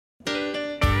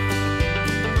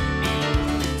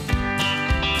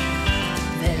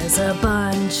There's a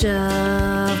bunch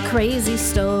of crazy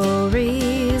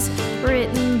stories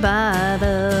written by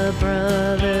the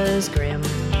Brothers Grimm.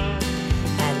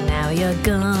 And now you're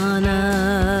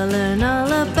gonna learn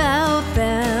all about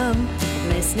them,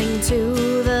 listening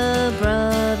to the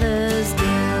Brothers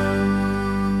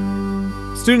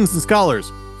Dim. Students and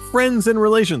scholars, friends and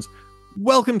relations,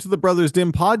 welcome to the Brothers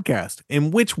Dim podcast,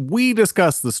 in which we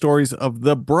discuss the stories of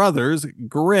the Brothers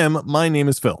Grimm. My name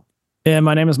is Phil. And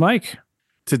my name is Mike.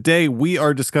 Today we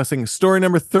are discussing story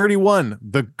number 31,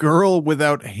 The Girl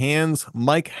Without Hands.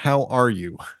 Mike, how are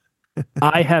you?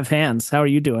 I have hands. How are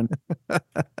you doing?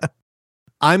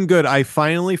 I'm good. I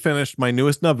finally finished my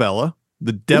newest novella,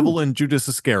 The Devil and Judas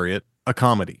Iscariot, a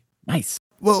comedy. Nice.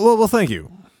 Well, thank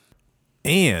you.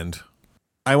 And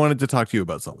I wanted to talk to you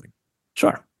about something.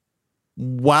 Sure.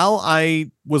 While I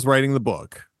was writing the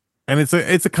book, and it's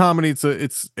a comedy,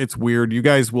 it's weird. You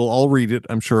guys will all read it.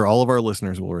 I'm sure all of our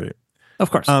listeners will read it. Of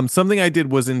course. Something I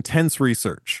did was intense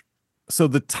research. So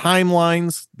the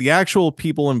timelines, the actual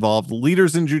people involved,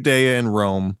 leaders in Judea and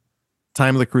Rome,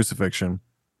 time of the crucifixion.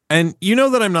 And you know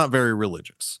that I'm not very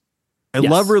religious. I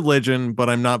love religion,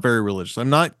 but I'm not very religious. I'm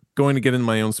not going to get into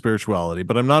my own spirituality,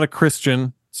 but I'm not a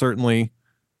Christian, certainly.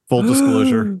 Full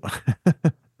disclosure.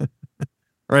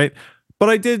 Right? But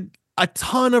I did a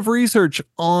ton of research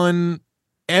on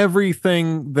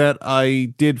everything that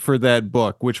I did for that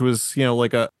book, which was,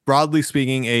 like broadly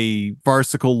speaking, a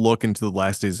farcical look into the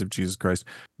last days of Jesus Christ.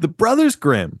 The Brothers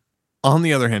Grimm, on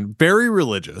the other hand, very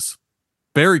religious,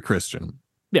 very Christian.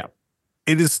 Yeah.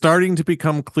 It is starting to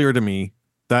become clear to me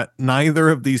that neither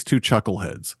of these two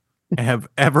chuckleheads have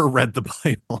ever read the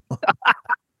Bible.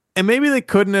 And maybe they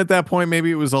couldn't at that point.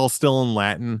 Maybe it was all still in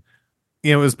Latin.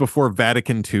 It was before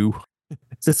Vatican II.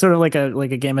 Is it sort of like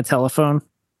a game of telephone?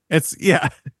 It's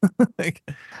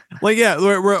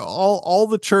where all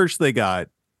the church they got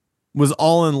was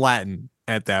all in Latin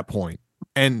at that point.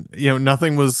 And,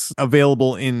 nothing was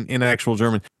available in actual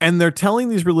German. And they're telling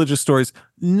these religious stories.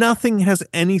 Nothing has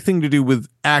anything to do with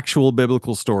actual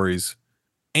biblical stories.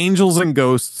 Angels and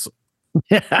ghosts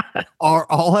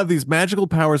all have these magical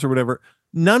powers or whatever.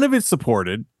 None of it's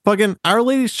supported. Fucking Our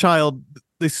Lady's Child,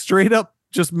 they straight up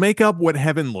just make up what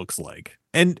heaven looks like.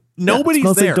 And nobody's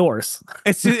it's there. Doors.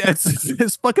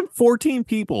 It's fucking 14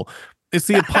 people. It's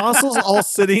the apostles all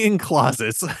sitting in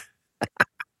closets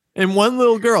and one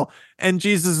little girl and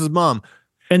Jesus' mom.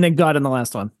 And then God in the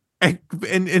last one. And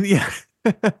yeah.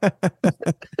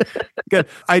 Good.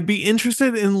 I'd be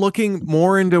interested in looking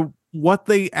more into what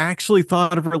they actually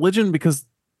thought of religion, because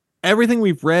everything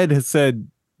we've read has said,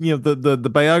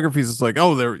 the biographies is like,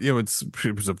 oh, there, it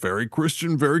was a very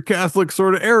Christian, very Catholic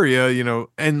sort of area,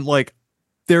 and like,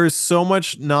 there is so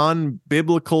much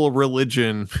non-biblical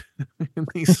religion in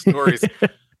these stories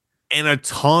and a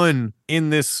ton in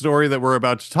this story that we're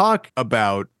about to talk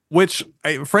about, which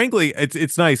frankly,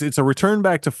 it's nice. It's a return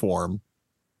back to form.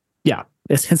 Yeah,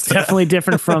 it's definitely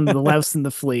different from The Louse and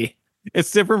the Flea.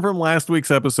 It's different from last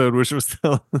week's episode, which was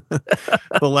The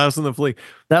Louse and the Flea.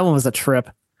 That one was a trip.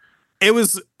 It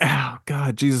was, oh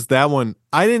God, Jesus, that one.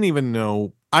 I didn't even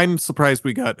know. I'm surprised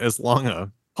we got as long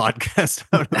a podcast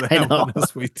out of that one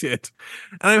as we did.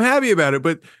 And I'm happy about it.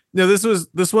 But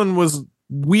this one was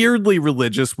weirdly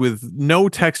religious with no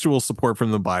textual support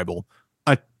from the Bible.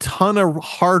 A ton of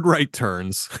hard right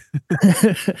turns.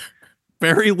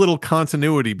 Very little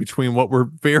continuity between what were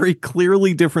very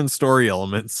clearly different story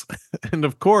elements. And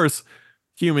of course,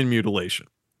 human mutilation.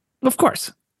 Of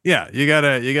course. Yeah, you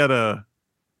gotta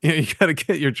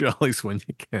get your jollies when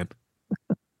you can.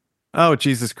 Oh,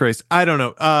 Jesus Christ. I don't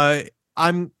know.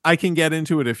 I can get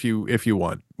into it if you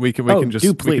want. We can just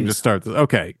start this.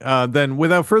 Okay. Then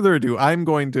without further ado, I'm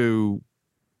going to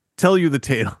tell you the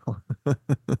tale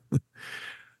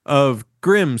of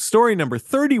Grimm, story number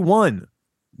 31,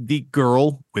 The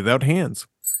Girl Without Hands.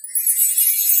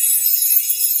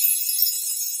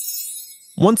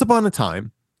 Once upon a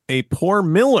time, a poor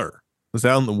miller was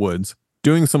out in the woods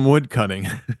doing some wood cutting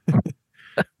when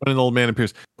an old man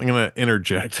appears. I'm going to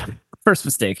interject. First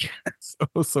mistake.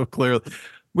 So clearly.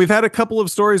 We've had a couple of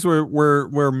stories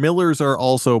where millers are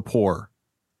also poor.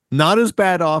 Not as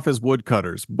bad off as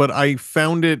woodcutters, but I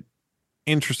found it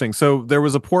interesting. So there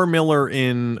was a poor miller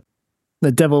in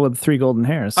The Devil with the Three Golden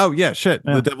Hairs. Oh, yeah, shit.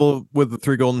 Yeah. The Devil with the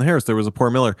Three Golden Hairs. There was a poor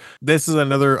miller. This is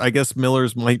another, I guess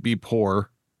millers might be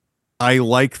poor. I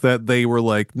like that they were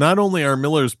like, not only are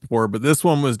millers poor, but this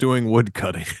one was doing wood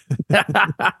cutting.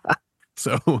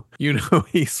 So,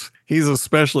 he's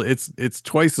especially, it's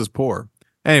twice as poor.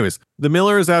 Anyways, the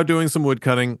miller is out doing some wood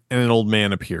cutting and an old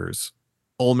man appears.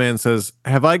 Old man says,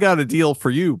 "Have I got a deal for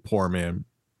you, poor man?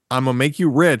 I'm going to make you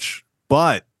rich,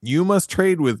 but you must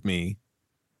trade with me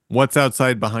what's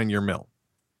outside behind your mill?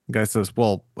 The guy says,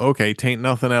 well, okay, tain't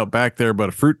nothing out back there but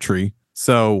a fruit tree.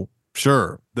 So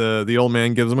sure. The old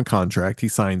man gives him a contract. He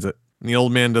signs it. And the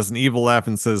old man does an evil laugh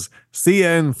and says, see ya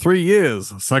in 3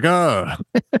 years, sucker.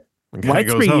 Why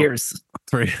 3 years?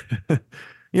 3.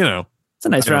 You know. It's a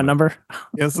nice round number.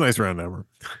 Yeah, it's a nice round number.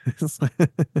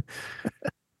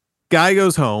 Guy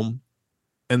goes home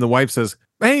and the wife says,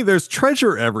 hey, there's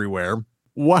treasure everywhere.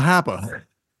 What happened?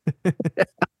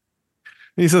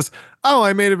 He says, oh,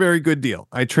 I made a very good deal.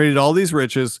 I traded all these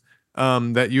riches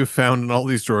that you found in all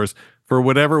these drawers for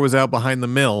whatever was out behind the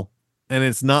mill, and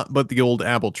it's not but the old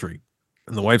apple tree.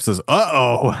 And the wife says,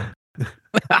 uh-oh.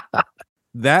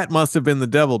 That must have been the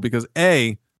devil because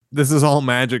A, this is all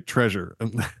magic treasure.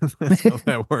 And that's how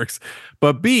that works.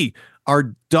 But B,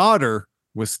 our daughter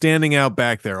was standing out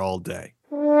back there all day.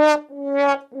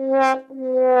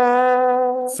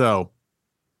 So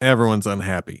everyone's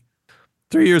unhappy.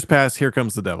 3 years pass. Here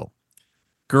comes the devil.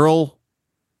 Girl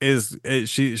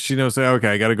she knows, okay,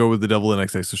 I got to go with the devil the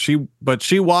next day. So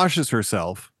she washes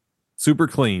herself super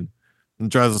clean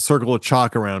and draws a circle of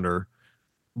chalk around her.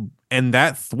 And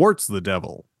that thwarts the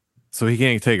devil. So he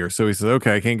can't take her. So he says,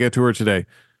 okay, I can't get to her today,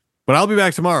 but I'll be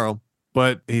back tomorrow.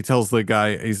 But he tells the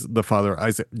guy, he's the father,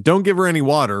 Isaac, don't give her any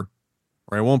water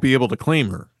or I won't be able to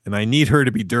claim her. And I need her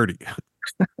to be dirty.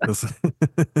 The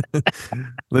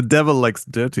devil likes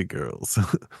dirty girls.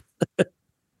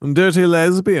 Dirty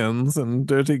lesbians and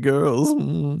dirty girls.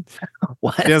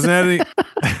 What? She hasn't had any.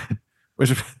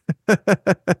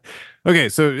 Okay,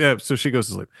 so she goes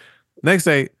to sleep. Next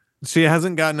day, she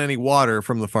hasn't gotten any water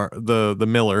from the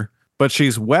miller, but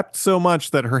she's wept so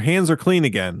much that her hands are clean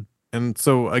again. And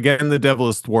so again, the devil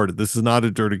is thwarted. This is not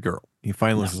a dirty girl. He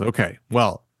finally says, okay,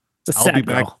 well,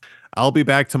 I'll be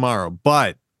back tomorrow,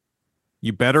 but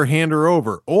you better hand her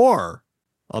over or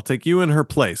I'll take you in her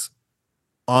place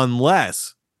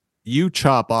unless you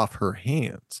chop off her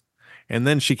hands and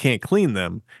then she can't clean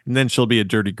them and then she'll be a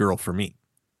dirty girl for me.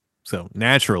 So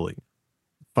naturally,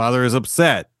 father is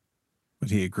upset,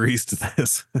 but he agrees to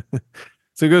this.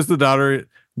 So he goes to the daughter.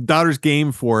 Daughter's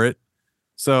game for it.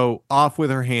 So off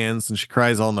with her hands and she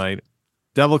cries all night.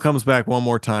 Devil comes back one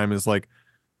more time. Is like,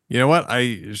 you know what?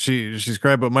 She's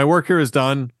cried, but my work here is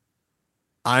done.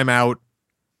 I'm out.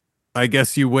 I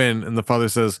guess you win. And the father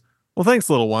says, well, thanks,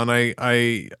 little one.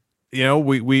 We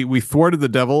thwarted the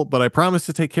devil, but I promise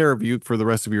to take care of you for the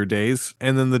rest of your days.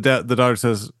 And then the daughter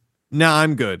says, nah,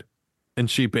 I'm good. And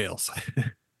she bails.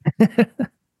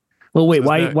 Well, wait,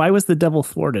 why was the devil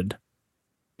thwarted?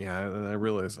 Yeah, I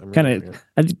realize.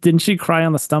 Didn't she cry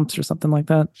on the stumps or something like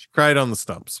that? She cried on the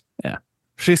stumps. Yeah.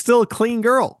 She's still a clean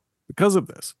girl because of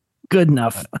this. Good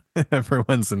enough.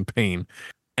 Everyone's in pain.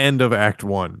 End of Act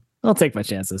 1. I'll take my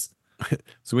chances.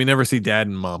 So we never see dad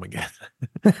and mom again.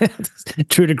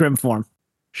 True to Grimm form.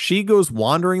 She goes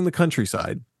wandering the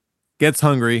countryside, gets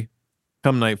hungry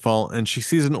come nightfall, and she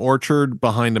sees an orchard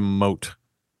behind a moat.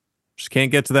 She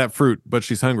can't get to that fruit, but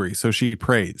she's hungry, so she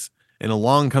prays. And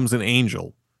along comes an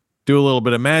angel. Do a little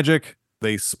bit of magic.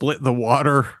 They split the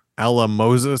water a la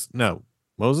Moses. No,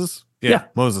 Moses? Yeah.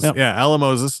 Moses. Yep. Yeah, a la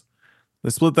Moses.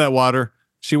 They split that water.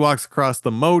 She walks across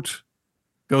the moat,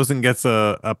 goes and gets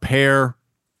a pear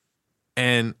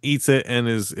and eats it and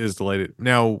is delighted.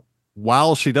 Now,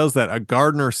 while she does that, a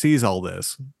gardener sees all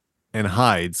this and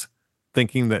hides,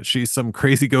 thinking that she's some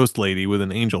crazy ghost lady with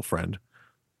an angel friend.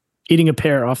 Eating a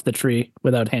pear off the tree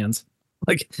without hands.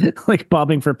 Like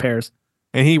bobbing for pears.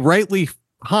 And he rightly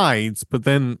hides, but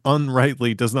then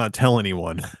unrightly does not tell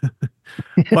anyone.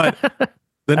 But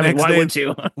the next day, would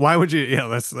you? Why would you? Yeah,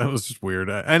 that was just weird.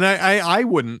 And I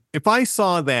wouldn't. If I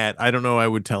saw that, I don't know I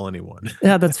would tell anyone.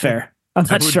 Yeah, that's fair. I'm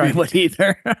not sure I would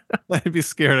either. I'd be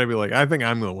scared. I'd be like, I think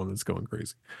I'm the one that's going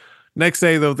crazy. Next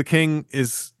day, though, the king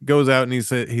goes out and he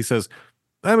says,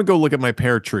 I'm gonna go look at my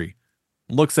pear tree.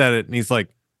 Looks at it and he's like,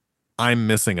 I'm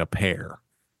missing a pear.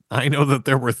 I know that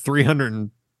there were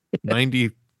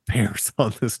 390 pears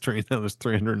on this tree. Now there's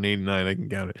 389. I can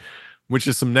count it, which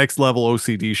is some next level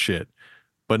OCD shit.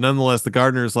 But nonetheless, the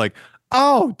gardener's like,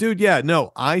 oh, dude, yeah,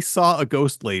 no, I saw a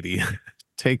ghost lady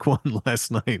take one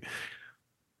last night.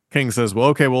 King says, well,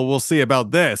 okay, well, we'll see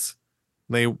about this.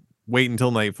 They wait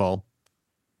until nightfall.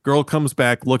 Girl comes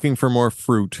back looking for more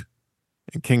fruit.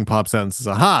 And King pops out and says,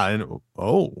 aha. And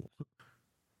oh,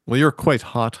 well, you're quite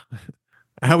hot.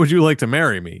 How would you like to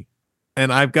marry me?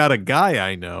 And I've got a guy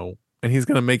I know, and he's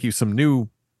going to make you some new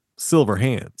silver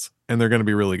hands, and they're going to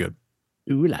be really good.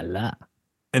 Ooh la la.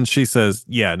 And she says,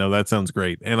 yeah, no, that sounds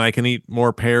great. And I can eat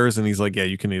more pears. And he's like, yeah,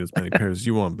 you can eat as many pears as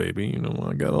you want, baby. You know,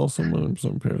 I got some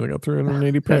pears. I got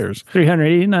 380 pears.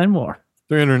 389 more.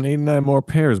 389 more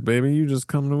pears, baby. You just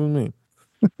come to me.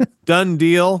 Done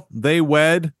deal. They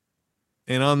wed.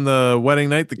 And on the wedding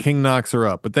night, the king knocks her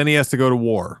up. But then he has to go to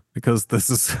war because this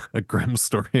is a Grimm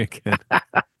story again.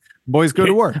 Boys go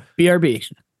to war.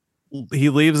 BRB. He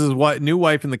leaves his new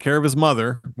wife in the care of his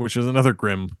mother, which is another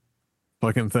Grimm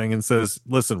fucking thing, and says,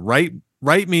 listen,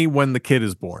 write me when the kid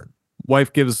is born.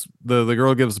 Wife gives the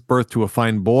girl gives birth to a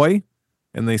fine boy,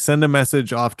 and they send a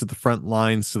message off to the front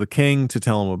lines to the king to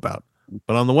tell him about.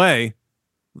 But on the way,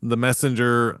 the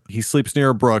messenger, he sleeps near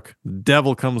a brook. The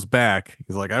devil comes back.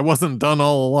 He's like, I wasn't done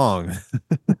all along.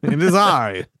 It is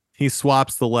I. He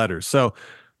swaps the letters. So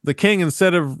the king,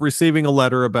 instead of receiving a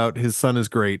letter about his son is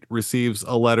great, receives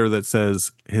a letter that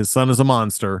says his son is a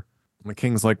monster. And the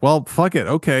king's like, well, fuck it.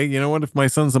 Okay, you know what? If my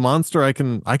son's a monster, I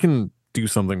can do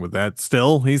something with that.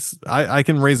 Still, I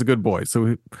can raise a good boy. So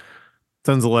he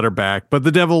sends a letter back. But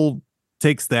the devil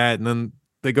takes that, and then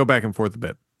they go back and forth a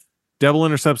bit. Devil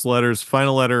intercepts letters.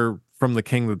 Final letter from the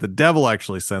king that the devil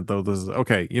actually sent, though, this is,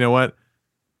 okay, you know what?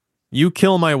 You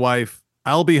kill my wife.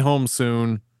 I'll be home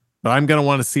soon, but I'm going to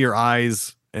want to see her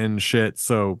eyes and shit,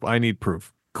 so I need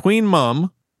proof. Queen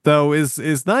Mum, though, is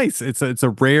nice. It's a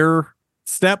rare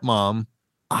stepmom.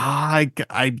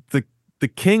 The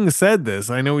king said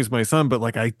this. I know he's my son, but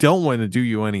like, I don't want to do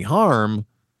you any harm.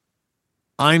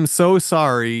 I'm so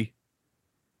sorry.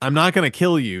 I'm not going to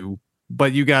kill you.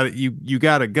 But you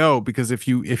gotta go, because if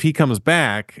he comes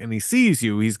back and he sees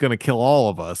you, he's gonna kill all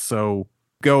of us. So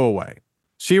go away.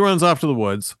 She runs off to the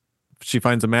woods. She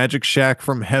finds a magic shack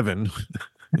from heaven,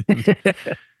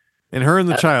 and her and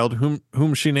the child,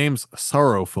 whom she names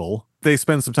Sorrowful, they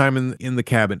spend some time in the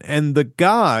cabin. And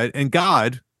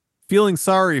God, feeling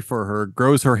sorry for her,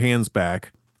 grows her hands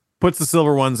back, puts the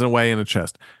silver ones away in a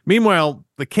chest. Meanwhile,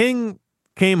 the king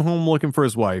came home looking for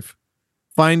his wife.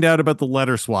 Find out about the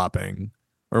letter swapping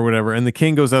or whatever, and the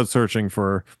king goes out searching for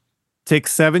her.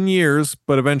 Takes 7 years,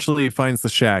 but eventually he finds the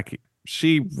shack.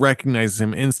 She recognizes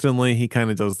him instantly. He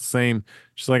kind of does the same.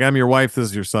 She's like, I'm your wife, this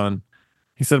is your son.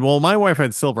 He said, well, my wife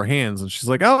had silver hands. And she's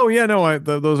like, oh yeah, no,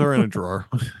 those are in a drawer.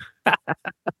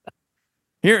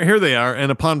 Here they are.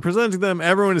 And upon presenting them,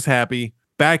 everyone is happy.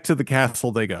 Back to the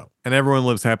castle they go, and everyone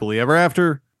lives happily ever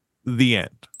after. The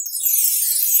end.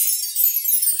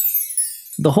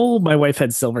 The whole my wife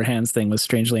had silver hands thing was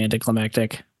strangely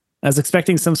anticlimactic. I was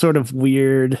expecting some sort of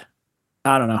weird,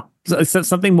 I don't know,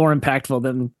 something more impactful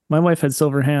than my wife had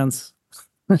silver hands.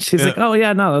 She's like, oh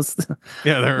yeah, no, that's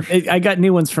I got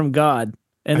new ones from God.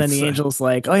 And then the angel's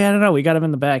like, oh yeah, I don't know, we got him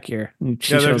in the back here. And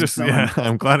she shows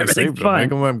I'm glad I saved them.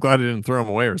 I'm glad I didn't throw them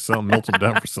away or sell them, melt them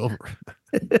down for silver.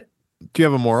 Do you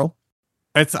have a moral?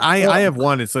 I have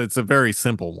one. It's a very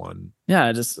simple one.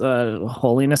 Yeah, just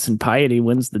holiness and piety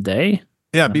wins the day.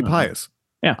 Yeah, be pious.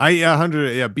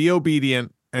 Yeah. Be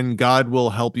obedient, and God will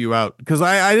help you out. Because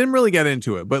I didn't really get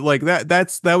into it, but like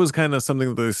that was kind of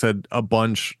something that they said a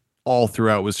bunch all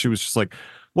throughout. Was she was just like,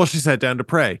 well, she sat down to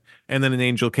pray, and then an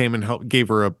angel came and gave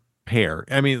her a pear.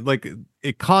 I mean, like,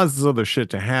 it causes other shit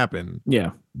to happen.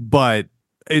 Yeah, but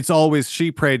it's always,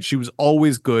 she prayed. She was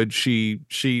always good. She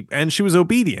was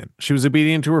obedient. She was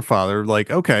obedient to her father. Like,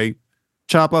 okay,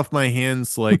 chop off my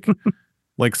hands, like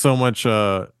like so much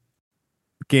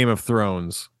Game of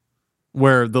Thrones,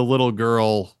 where the little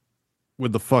girl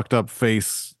with the fucked up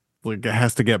face like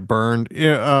has to get burned.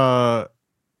 Yeah,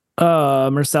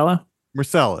 Marcella,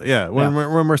 yeah. When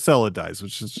Marcella dies,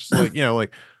 which is just like,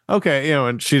 like, okay,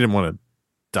 and she didn't want to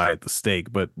die at the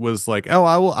stake, but was like, oh,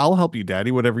 I'll help you,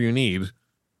 Daddy, whatever you need.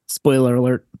 Spoiler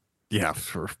alert. Yeah.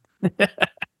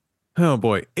 Oh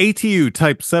boy. ATU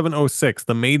type 706,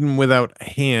 the maiden without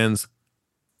hands.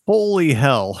 Holy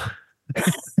hell.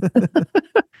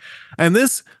 And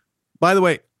this, by the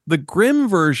way, the Grimm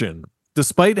version,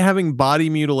 despite having body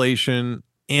mutilation,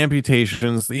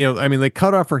 amputations, I mean, they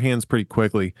cut off her hands pretty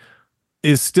quickly,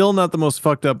 is still not the most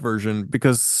fucked up version,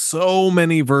 because so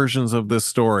many versions of this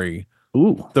story,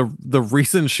 the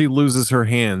reason she loses her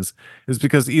hands is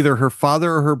because either her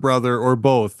father or her brother or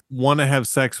both want to have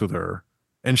sex with her,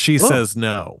 and she says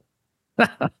no.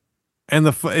 And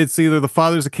it's either the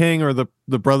father's a king or the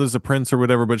brother's a prince or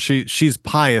whatever, but she's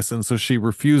pious, and so she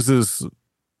refuses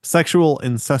sexual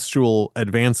incestual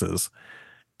advances,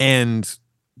 and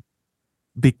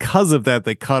because of that,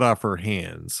 they cut off her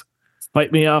hands.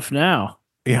 Fight me off now.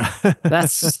 Yeah,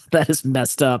 that is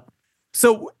messed up.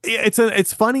 So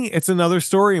it's funny. It's another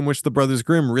story in which the Brothers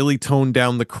Grimm really toned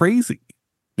down the crazy.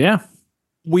 Yeah.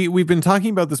 We've been talking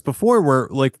about this before, where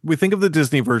like we think of the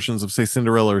Disney versions of, say,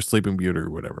 Cinderella or Sleeping Beauty or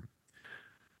whatever,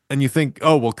 and you think,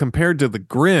 oh well, compared to the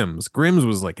Grimm's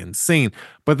was like insane.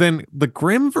 But then the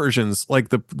Grimm versions, like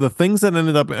the things that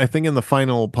ended up, I think, in the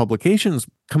final publications,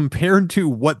 compared to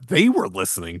what they were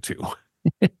listening to,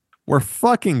 were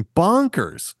fucking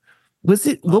bonkers.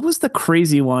 What was the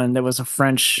crazy one that was a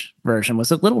French version?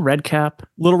 Was it Little Red Cap?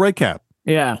 Little Red Cap.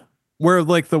 Yeah. Where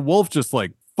like the wolf just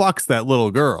like fucks that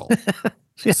little girl.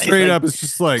 Yeah, Straight like, up, it's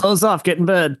just like, close off, get in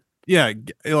bed. yeah,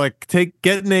 like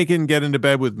get naked and get into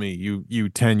bed with me, you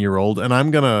 10-year-old, and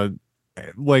I'm gonna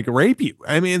like rape you.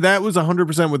 I mean, that was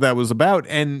 100% what that was about.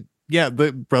 And yeah,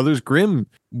 the brothers Grimm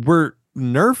were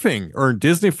nerfing or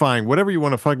Disneyfying, whatever you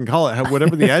want to fucking call it,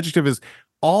 whatever the adjective is,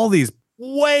 all these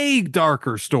way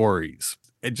darker stories.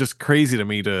 It's just crazy to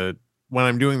me when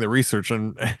I'm doing the research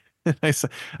and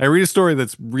I read a story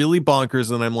that's really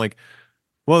bonkers and I'm like,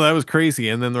 well, that was crazy.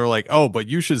 And then they're like, oh, but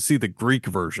you should see the Greek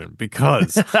version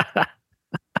because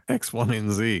X, Y,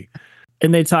 and Z.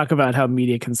 And they talk about how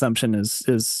media consumption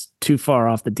is too far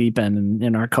off the deep end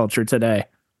in our culture today.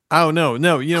 Oh, no.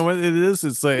 You know what it is?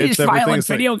 It's like, These it's violent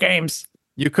video games.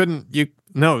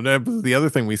 The other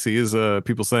thing we see is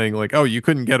people saying like, oh, you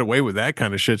couldn't get away with that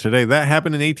kind of shit today. That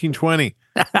happened in 1820.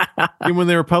 And when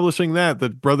they were publishing that, the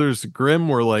brothers Grimm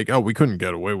were like, oh, we couldn't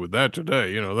get away with that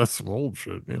today. You know, that's some old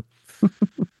shit. You know?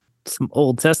 Some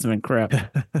Old Testament crap.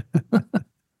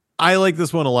 I like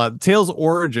this one a lot. Tales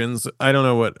Origins. I don't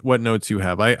know what notes you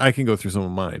have. I can go through some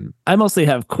of mine. I mostly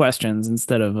have questions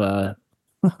instead of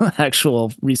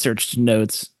actual researched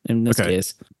notes in this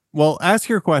case. Well, ask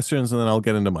your questions and then I'll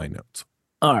get into my notes.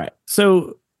 All right.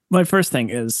 So my first thing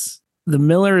is the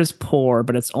miller is poor,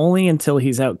 but it's only until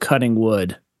he's out cutting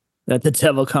wood that the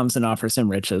devil comes and offers him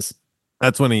riches.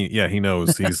 That's when he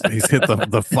knows he's hit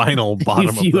the final bottom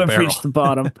of the barrel. You have reached the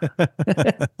bottom.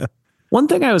 One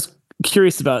thing I was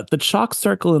curious about, the chalk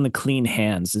circle and the clean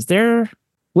hands.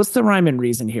 What's the rhyme and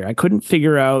reason here? I couldn't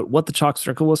figure out what the chalk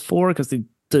circle was for because the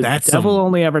devil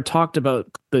only ever talked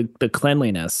about the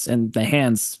cleanliness and the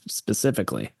hands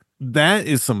specifically. That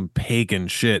is some pagan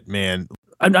shit, man.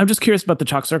 I'm just curious about the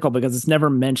chalk circle because it's never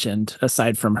mentioned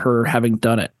aside from her having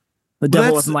done it. The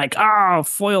devil wasn't like,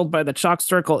 foiled by the chalk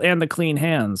circle and the clean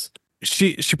hands.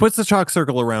 She puts the chalk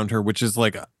circle around her, which is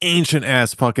like an ancient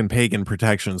ass fucking pagan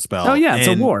protection spell. Oh yeah, it's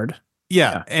a ward.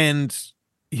 Yeah, and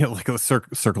like a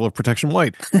circle of protection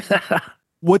white.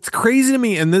 What's crazy to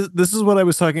me, and this is what I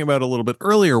was talking about a little bit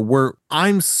earlier, where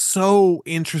I'm so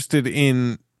interested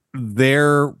in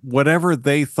their whatever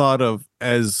they thought of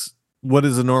as what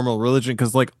is a normal religion,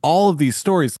 because like all of these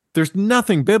stories, there's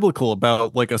nothing biblical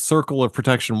about like a circle of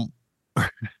protection.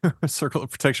 A circle of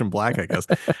protection black, I guess.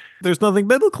 There's nothing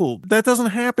biblical. That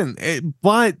doesn't happen.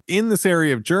 But in this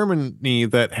area of Germany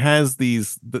that has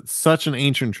such an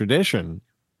ancient tradition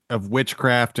of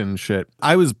witchcraft and shit,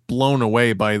 I was blown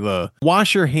away by the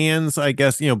wash your hands, I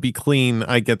guess, be clean.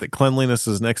 I get that cleanliness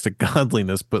is next to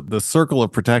godliness, but the circle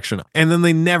of protection. And then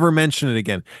they never mention it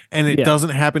again. And it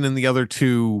doesn't happen in the other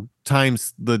two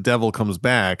times the devil comes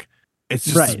back. It's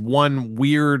just one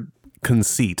weird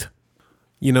conceit.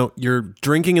 You're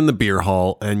drinking in the beer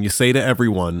hall and you say to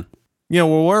everyone,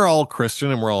 well, we're all Christian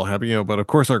and we're all happy, but of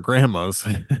course our grandmas,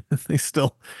 they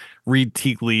still read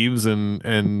tea leaves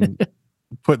and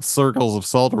put circles of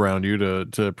salt around you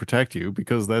to protect you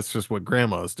because that's just what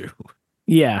grandmas do.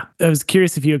 Yeah. I was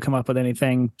curious if you would come up with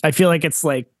anything. I feel like it's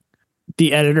like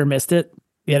the editor missed it.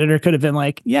 The editor could have been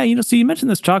like, yeah, so you mentioned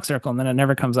this chalk circle and then it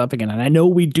never comes up again. And I know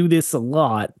we do this a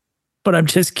lot, but I'm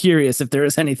just curious if there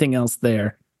is anything else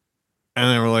there. And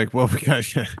then we're like, well, we got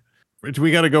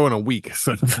to go in a week.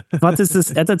 So what is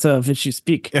this editor of which you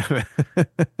speak? Yeah.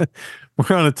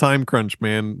 We're on a time crunch,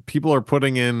 man. People are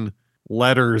putting in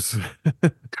letters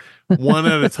one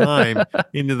at a time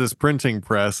into this printing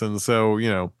press. And so,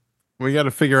 we got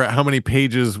to figure out how many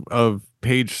pages of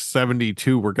page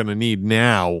 72 we're going to need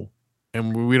now.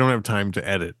 And we don't have time to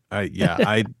edit.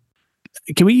 Can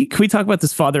we talk about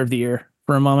this father of the year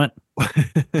for a moment?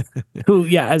 Who,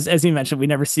 as you mentioned, we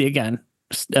never see again.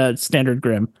 Standard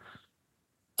Grimm.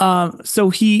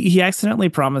 So he accidentally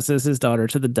promises his daughter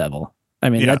to the devil. I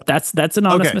mean, that's an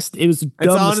honest mistake. It was a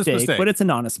dumb mistake, but it's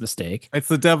an honest mistake. It's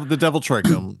the devil tricked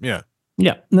him. Yeah.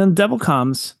 Yeah. And then the devil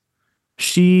comes.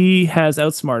 She has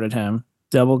outsmarted him.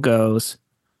 Devil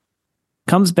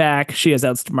comes back. She has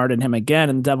outsmarted him again.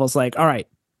 And the devil's like, all right,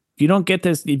 if you don't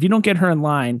get her in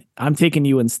line, I'm taking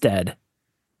you instead.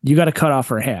 You got to cut off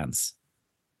her hands.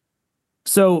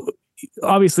 So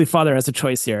obviously father has a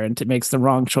choice here and it makes the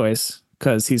wrong choice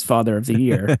because he's father of the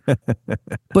year.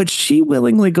 But she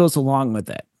willingly goes along with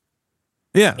it.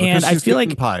 Yeah. And I feel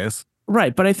like pious.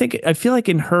 Right. But I feel like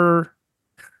in her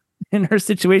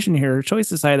situation here, her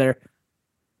choice is either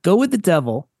go with the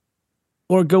devil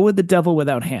or go with the devil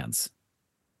without hands.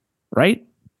 Right?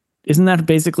 Isn't that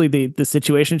basically the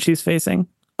situation she's facing?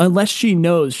 Unless she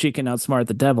knows she can outsmart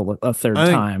the devil a third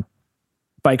time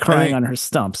by crying on her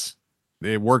stumps.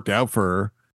 it worked out for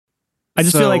her. I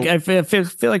just feel like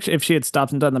feel like if she had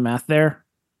stopped and done the math there,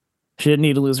 she didn't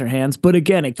need to lose her hands. But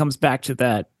again, it comes back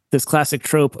to this classic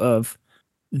trope of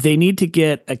they need to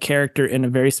get a character in a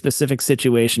very specific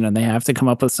situation, and they have to come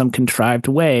up with some contrived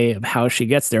way of how she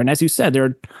gets there. And as you said, there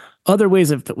are other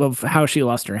ways of how she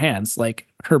lost her hands. Like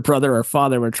her brother or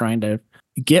father were trying to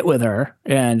get with her,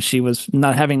 and she was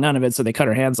not having none of it, so they cut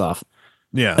her hands off.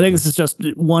 Yeah, I think this is just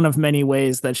one of many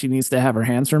ways that she needs to have her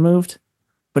hands removed.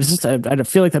 But it's just, I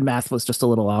feel like the math was just a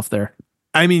little off there.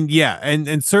 I mean, yeah,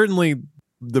 and certainly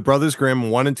the Brothers Grimm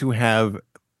wanted to have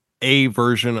a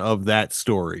version of that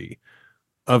story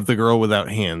of the girl without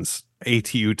hands,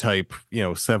 ATU type,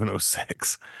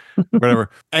 706, whatever,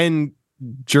 and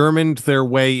Germaned their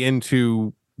way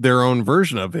into their own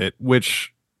version of it,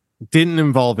 which didn't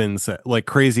involve incest, like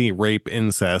crazy rape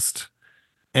incest,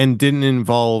 and didn't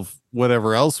involve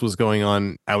whatever else was going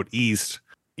on out east.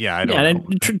 Yeah, I don't know.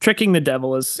 And tricking the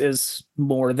devil is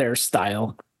more their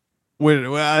style.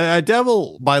 A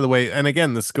devil, by the way, and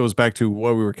again, this goes back to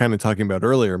what we were kind of talking about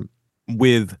earlier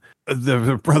with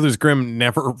the Brothers Grimm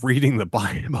never reading the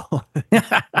Bible.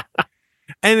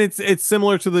 And it's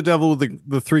similar to the devil with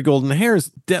the three golden hairs.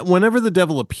 Whenever the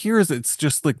devil appears, it's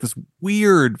just like this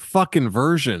weird fucking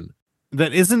version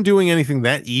that isn't doing anything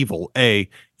that evil, A,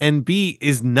 and B,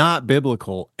 is not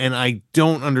biblical, and I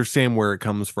don't understand where it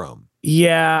comes from.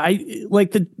 Yeah, I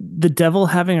like the devil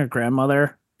having a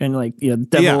grandmother, and the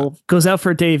devil goes out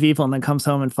for a day of evil and then comes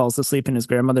home and falls asleep in his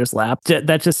grandmother's lap.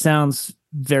 That just sounds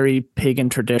very pagan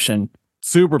tradition.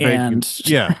 Super pagan.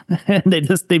 And,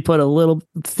 and they put a little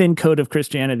thin coat of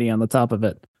Christianity on the top of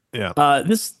it. Yeah.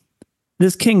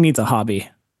 This king needs a hobby.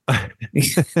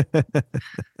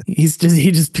 He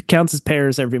just counts his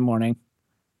pears every morning.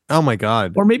 Oh my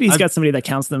God. Or maybe he's got somebody that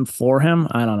counts them for him.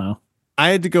 I don't know. I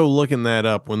had to go looking that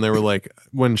up when they were like,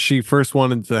 when she first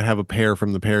wanted to have a pear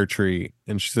from the pear tree,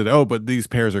 and she said, "Oh, but these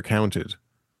pears are counted."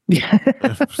 Yeah.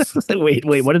 wait,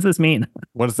 what does this mean?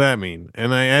 What does that mean?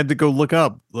 And I had to go look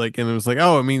up, and it was like,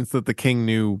 oh, it means that the king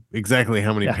knew exactly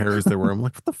how many pears there were. I'm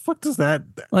like, what the fuck does that?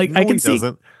 Like, no, I can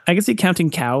see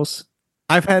counting cows.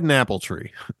 I've had an apple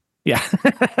tree. Yeah.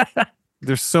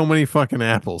 There's so many fucking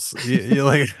apples. You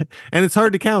like, and it's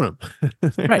hard to count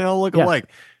them. They all look alike.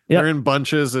 They're in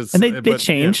bunches. And they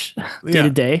change day to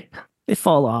day. They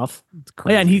fall off.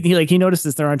 Yeah, and he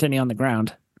notices there aren't any on the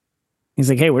ground. He's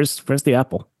like, "Hey, where's the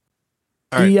apple?"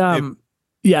 All right.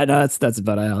 No, that's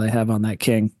about all I have on that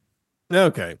king.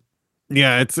 Okay.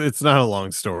 Yeah, it's not a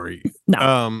long story.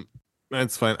 No.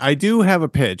 That's fine. I do have a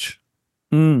pitch.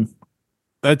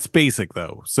 That's basic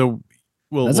though. So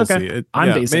we'll see.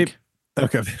 I'm basic.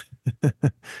 Okay.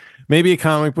 Maybe a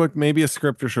comic book, maybe a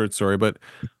script or short story, but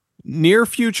near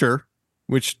future,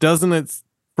 which doesn't at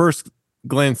first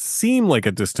glance seem like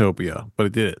a dystopia, but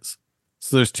it is.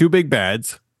 So there's two big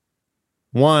bads.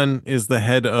 One is the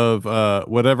head of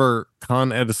whatever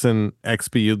Con Edison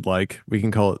XP you'd like. We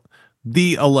can call it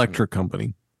the electric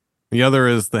company. The other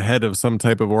is the head of some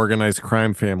type of organized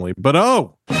crime family. But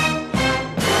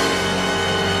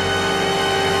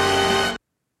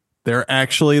they're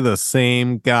actually the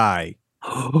same guy.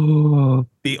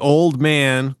 The old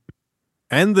man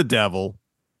and the devil.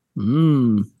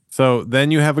 So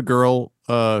then you have a girl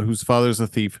whose father's a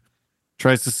thief,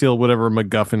 tries to steal whatever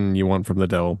MacGuffin you want from the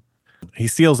devil. He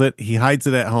steals it, he hides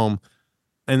it at home,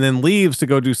 and then leaves to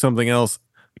go do something else.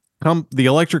 The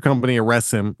electric company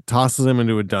arrests him, tosses him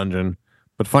into a dungeon,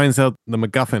 but finds out the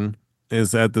MacGuffin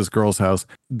is at this girl's house.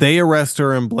 They arrest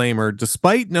her and blame her,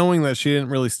 despite knowing that she didn't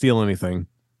really steal anything.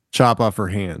 Chop off her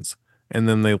hands, and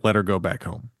then they let her go back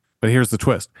home. But here's the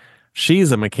twist.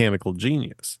 She's a mechanical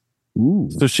genius. Ooh.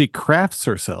 So she crafts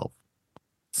herself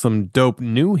some dope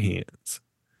new hands.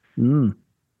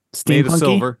 Made of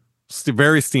silver.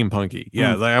 Very steampunky.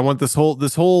 Yeah, like I want this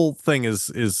whole thing is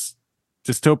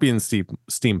dystopian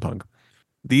steampunk.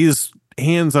 These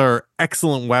hands are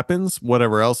excellent weapons,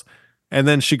 whatever else. And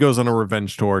then she goes on a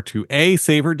revenge tour to A,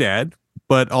 save her dad,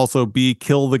 but also B,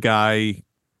 kill the guy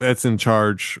that's in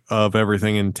charge of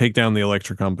everything and take down the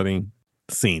electric company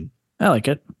scene. I like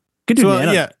it. Could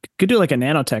do could do like a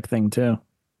nanotech thing too.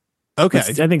 Okay.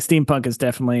 I think steampunk is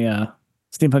definitely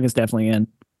in.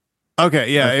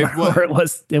 Okay, yeah, or it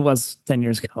was 10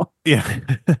 years ago. Yeah.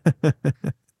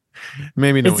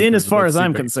 Maybe it's in as far as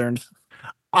I'm concerned.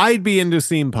 I'd be into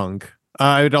steampunk.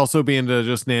 I would also be into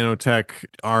just nanotech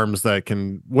arms that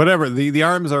can whatever. The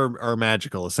arms are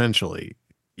magical essentially.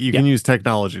 You can use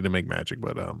technology to make magic,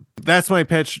 but that's my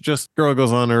pitch. Just girl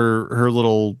goes on her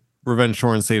little revenge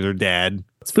tour and saves her dad.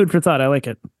 It's food for thought. I like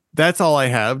it. That's all I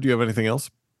have. Do you have anything else?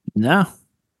 No.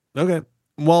 Okay.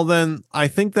 Well, then I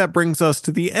think that brings us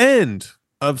to the end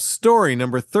of story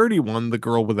number 31, The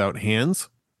Girl Without Hands.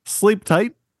 Sleep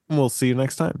tight, and we'll see you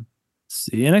next time.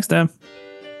 See you next time.